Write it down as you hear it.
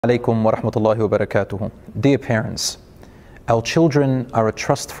Alaikum wa rahmatullahi wa barakatuhu. Dear parents, our children are a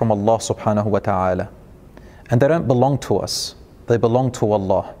trust from Allah subhanahu wa ta'ala, and they don't belong to us, they belong to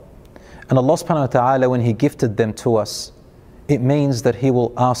Allah. And Allah subhanahu wa ta'ala, when He gifted them to us, it means that He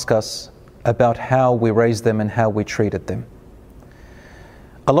will ask us about how we raised them and how we treated them.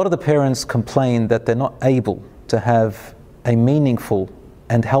 A lot of the parents complain that they're not able to have a meaningful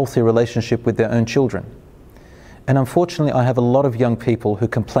and healthy relationship with their own children. And unfortunately, I have a lot of young people who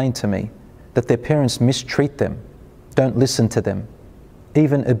complain to me that their parents mistreat them, don't listen to them,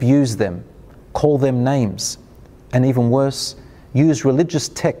 even abuse them, call them names, and even worse, use religious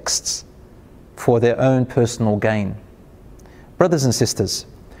texts for their own personal gain. Brothers and sisters,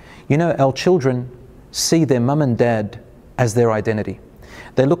 you know, our children see their mum and dad as their identity.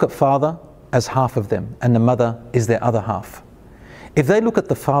 They look at father as half of them, and the mother is their other half. If they look at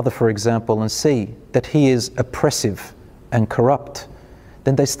the father, for example, and see that he is oppressive and corrupt,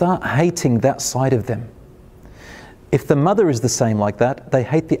 then they start hating that side of them. If the mother is the same like that, they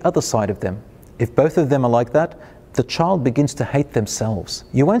hate the other side of them. If both of them are like that, the child begins to hate themselves.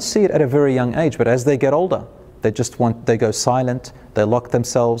 You won't see it at a very young age, but as they get older, they go silent, they lock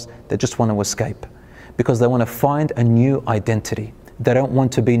themselves, they just want to escape because they want to find a new identity. They don't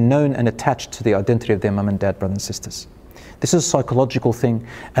want to be known and attached to the identity of their mum and dad, brothers and sisters. This is a psychological thing,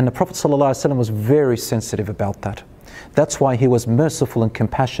 and the Prophet ﷺ was very sensitive about that. That's why he was merciful and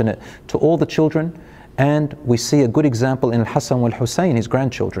compassionate to all the children, and we see a good example in Al-Hassan wal-Hussein, his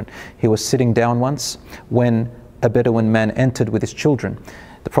grandchildren. He was sitting down once when a Bedouin man entered with his children.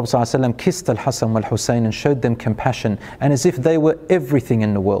 The Prophet ﷺ kissed Al-Hassan wal-Hussein and showed them compassion, and as if they were everything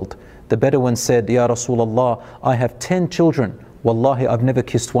in the world. The Bedouin said, "Ya Rasulullah, I have 10 children. Wallahi, I've never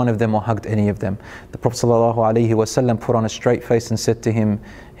kissed one of them or hugged any of them." The Prophet ﷺ put on a straight face and said to him,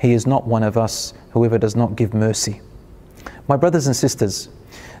 "He is not one of us, whoever does not give mercy." My brothers and sisters,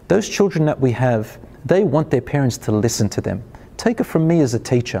 those children that we have, they want their parents to listen to them. Take it from me as a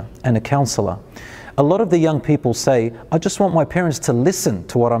teacher and a counselor. A lot of the young people say, "I just want my parents to listen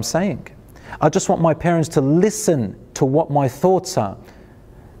to what I'm saying. I just want my parents to listen to what my thoughts are,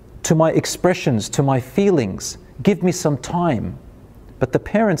 to my expressions, to my feelings. Give me some time." But the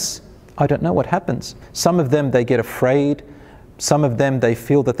parents, I don't know what happens. Some of them, they get afraid. Some of them, they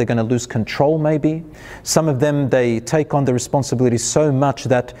feel that they're going to lose control maybe. Some of them, they take on the responsibility so much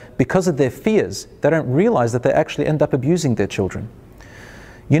that because of their fears, they don't realize that they actually end up abusing their children.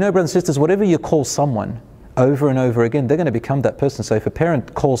 You know, brothers and sisters, whatever you call someone over and over again, they're going to become that person. So if a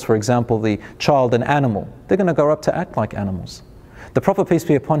parent calls, for example, the child an animal, they're going to grow up to act like animals. The Prophet, peace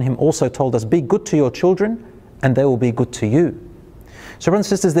be upon him, also told us, "Be good to your children, and they will be good to you." So brothers and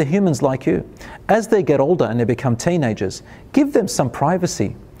sisters, they're humans like you. As they get older and they become teenagers, give them some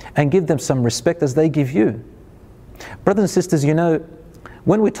privacy and give them some respect as they give you. Brothers and sisters, you know,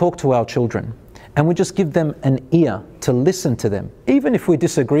 when we talk to our children and we just give them an ear to listen to them, even if we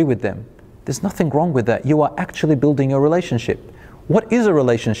disagree with them, there's nothing wrong with that. You are actually building a relationship. What is a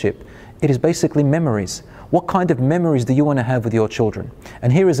relationship? It is basically memories. What kind of memories do you want to have with your children?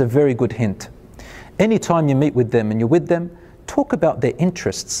 And here is a very good hint. Anytime you meet with them and you're with them, talk about their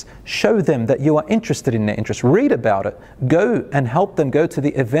interests. Show them that you are interested in their interests. Read about it. Go and help them go to the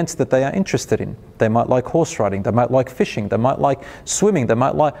events that they are interested in. They might like horse riding, they might like fishing, they might like swimming, they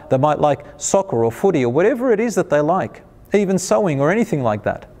might like soccer or footy or whatever it is that they like, even sewing or anything like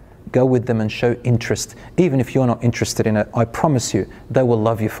that. Go with them and show interest. Even if you're not interested in it, I promise you, they will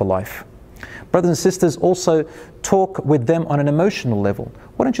love you for life. Brothers and sisters, also talk with them on an emotional level.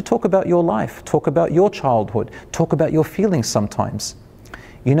 Why don't you talk about your life? Talk about your childhood. Talk about your feelings sometimes.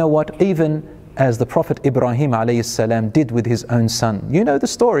 You know what? Even as the Prophet Ibrahim alayhi salam did with his own son. You know the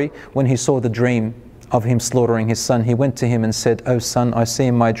story when he saw the dream of him slaughtering his son. He went to him and said, "Oh son, I see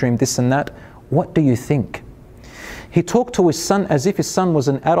in my dream this and that. What do you think?" He talked to his son as if his son was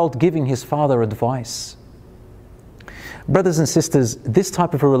an adult giving his father advice. Brothers and sisters, this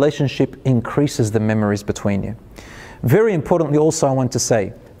type of a relationship increases the memories between you. Very importantly also, I want to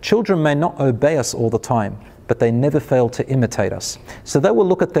say, children may not obey us all the time, but they never fail to imitate us. So they will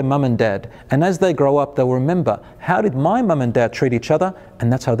look at their mum and dad, and as they grow up, they will remember, how did my mum and dad treat each other?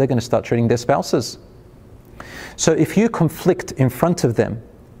 And that's how they're going to start treating their spouses. So if you conflict in front of them,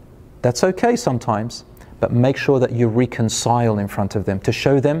 that's okay sometimes, but make sure that you reconcile in front of them to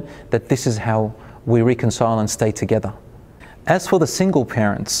show them that this is how we reconcile and stay together. As for the single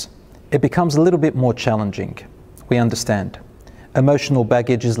parents, it becomes a little bit more challenging. We understand. Emotional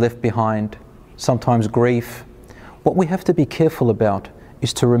baggage is left behind, sometimes grief. What we have to be careful about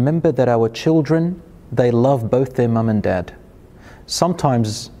is to remember that our children, they love both their mum and dad.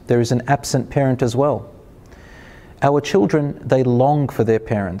 Sometimes there is an absent parent as well. Our children, they long for their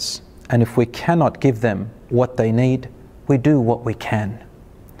parents, and if we cannot give them what they need, we do what we can.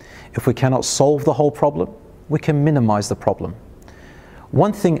 If we cannot solve the whole problem, we can minimize the problem.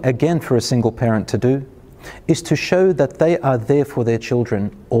 One thing again for a single parent to do is to show that they are there for their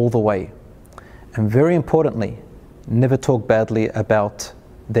children all the way. And very importantly, never talk badly about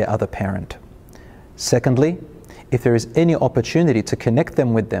their other parent. Secondly, if there is any opportunity to connect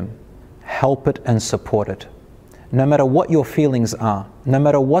them with them, help it and support it. No matter what your feelings are, no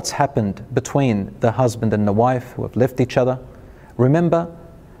matter what's happened between the husband and the wife who have left each other, remember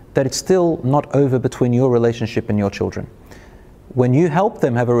that it's still not over between your relationship and your children. When you help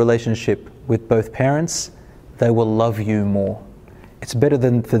them have a relationship with both parents, they will love you more. It's better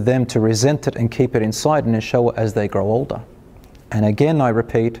than for them to resent it and keep it inside and show it as they grow older. And again, I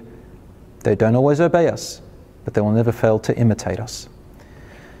repeat, they don't always obey us, but they will never fail to imitate us.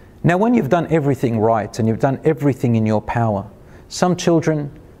 Now, when you've done everything right and you've done everything in your power, some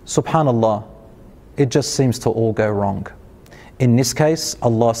children, subhanallah, it just seems to all go wrong. In this case,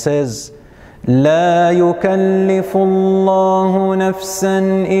 Allah says, لا يكلف الله نفسا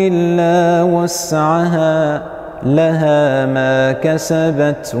إلا وسعها لها ما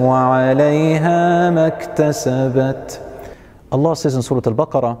كسبت وعليها ما اكتسبت. Allah says in Surah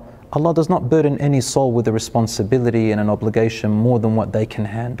Al-Baqarah, Allah does not burden any soul with a responsibility and an obligation more than what they can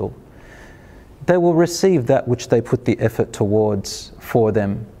handle. They will receive that which they put the effort towards for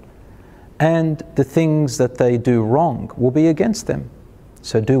them, and the things that they do wrong will be against them.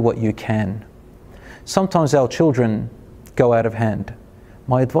 So do what you can. Sometimes our children go out of hand.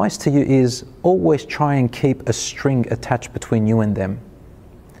 My advice to you is always try and keep a string attached between you and them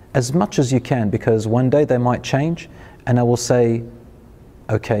as much as you can, because one day they might change and I will say,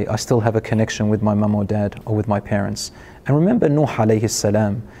 okay, I still have a connection with my mum or dad or with my parents. And remember Nuh alayhi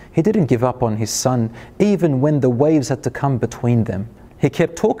salam, he didn't give up on his son even when the waves had to come between them. He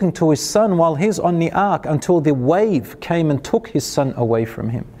kept talking to his son while he's on the ark until the wave came and took his son away from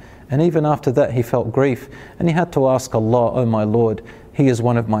him. And even after that he felt grief and he had to ask Allah, oh my Lord, he is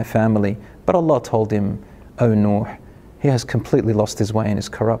one of my family. But Allah told him, oh Nuh, he has completely lost his way and is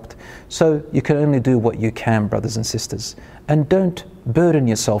corrupt. So you can only do what you can, brothers and sisters. And don't burden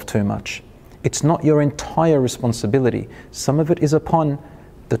yourself too much. It's not your entire responsibility. Some of it is upon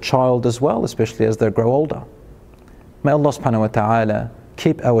the child as well, especially as they grow older. May Allah subhanahu wa ta'ala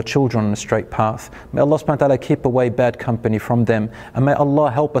keep our children on a straight path. May Allah subhanahu wa ta'ala keep away bad company from them. And may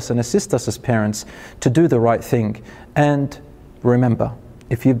Allah help us and assist us as parents to do the right thing. And remember,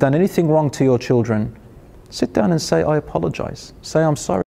 if you've done anything wrong to your children, sit down and say, I apologize. Say, I'm sorry.